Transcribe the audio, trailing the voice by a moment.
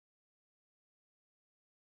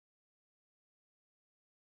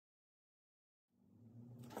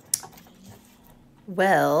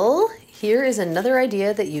Well, here is another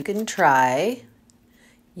idea that you can try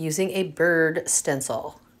using a bird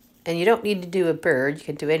stencil. And you don't need to do a bird, you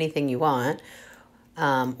can do anything you want.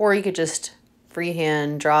 Or you could just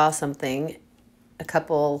freehand draw something a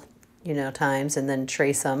couple, times and then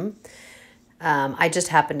trace them. I just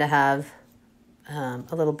happen to have a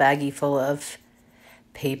little baggie full of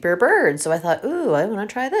paper birds. So I thought, ooh, I want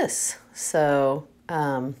to try this. So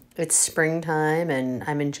it's springtime and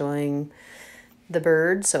I'm enjoying the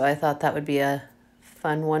birds. So I thought that would be a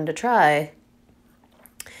fun one to try.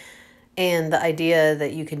 And the idea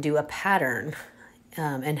that you can do a pattern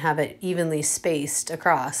and have it evenly spaced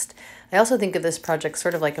across. I also think of this project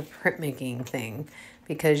sort of like a printmaking thing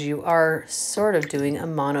because you are sort of doing a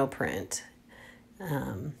monoprint.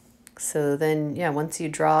 So then, yeah, once you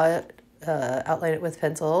draw it, outline it with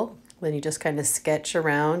pencil, then you just kind of sketch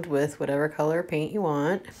around with whatever color paint you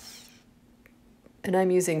want. And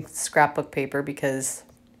I'm using scrapbook paper because,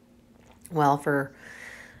 well, for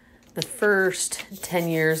the first 10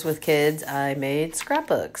 years with kids, I made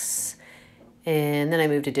scrapbooks. And then I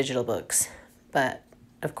moved to digital books. But,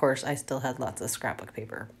 of course, I still had lots of scrapbook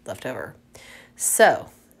paper left over.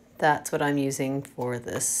 So, that's what I'm using for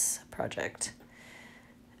this project.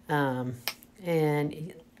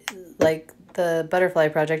 And like the butterfly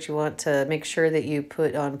project, you want to make sure that you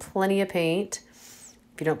put on plenty of paint.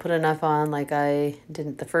 If you don't put enough on, like I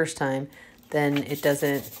didn't the first time, then it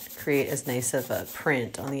doesn't create as nice of a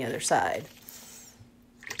print on the other side.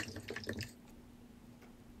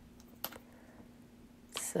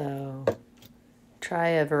 So try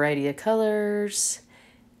a variety of colors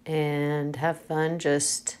and have fun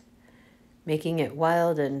just making it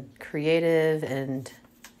wild and creative. And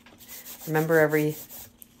remember, every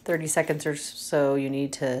 30 seconds or so you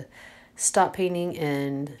need to stop painting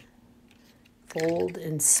and fold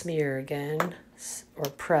and smear again or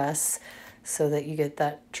press so that you get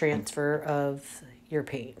that transfer of your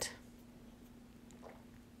paint.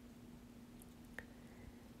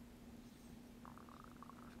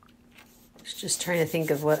 Just trying to think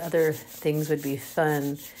of what other things would be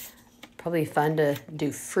fun. Probably fun to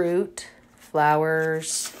do fruit,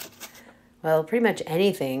 flowers, well, pretty much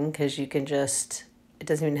anything, because you can just, it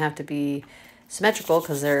doesn't even have to be symmetrical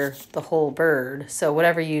because they're the whole bird. So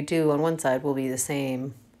whatever you do on one side will be the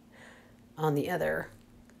same on the other.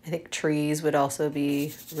 I think trees would also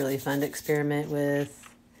be really fun to experiment with.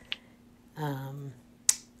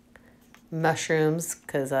 Mushrooms,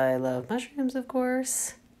 because I love mushrooms, of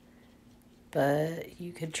course. But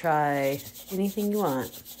you could try anything you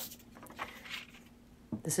want.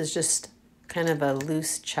 This is just kind of a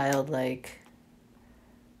loose, childlike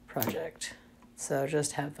project. So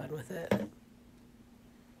just have fun with it.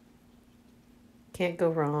 Can't go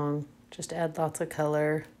wrong. Just add lots of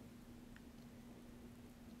color.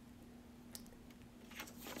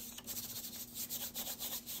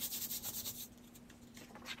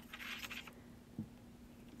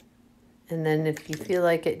 And then if you feel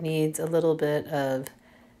like it needs a little bit of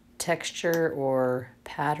texture or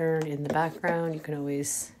pattern in the background, you can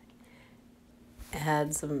always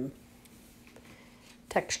add some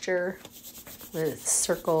texture with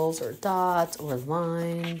circles or dots or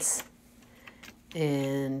lines.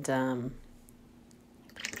 And I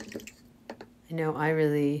know I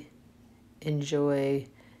really enjoy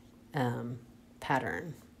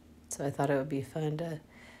pattern. So I thought it would be fun to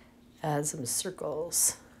add some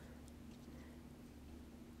circles.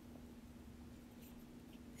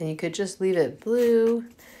 And you could just leave it blue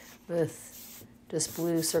with just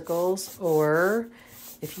blue circles, or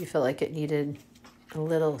if you felt like it needed a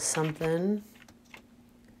little something,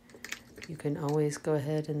 you can always go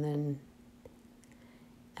ahead and then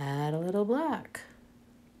add a little black.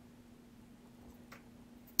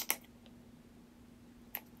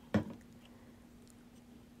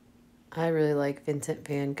 I really like Vincent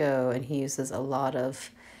van Gogh, and he uses a lot of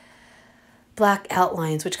black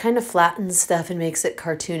outlines, which kind of flattens stuff and makes it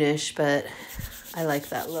cartoonish, but I like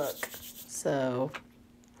that look. So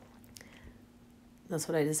that's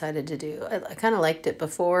what I decided to do. I kind of liked it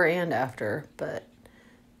before and after, but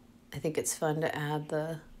I think it's fun to add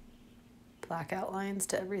the black outlines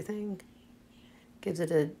to everything. Gives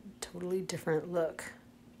it a totally different look.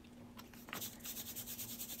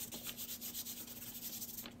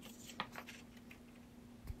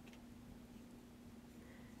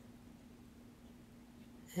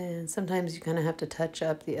 And sometimes you kind of have to touch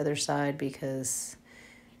up the other side because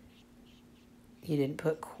you didn't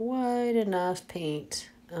put quite enough paint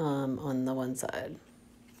on the one side.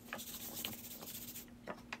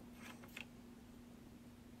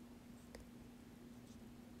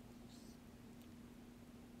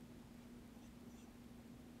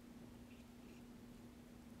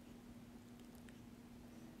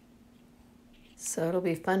 So it'll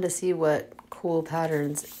be fun to see what cool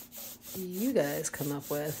patterns you guys come up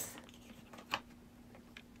with.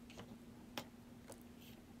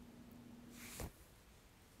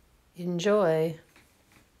 Enjoy.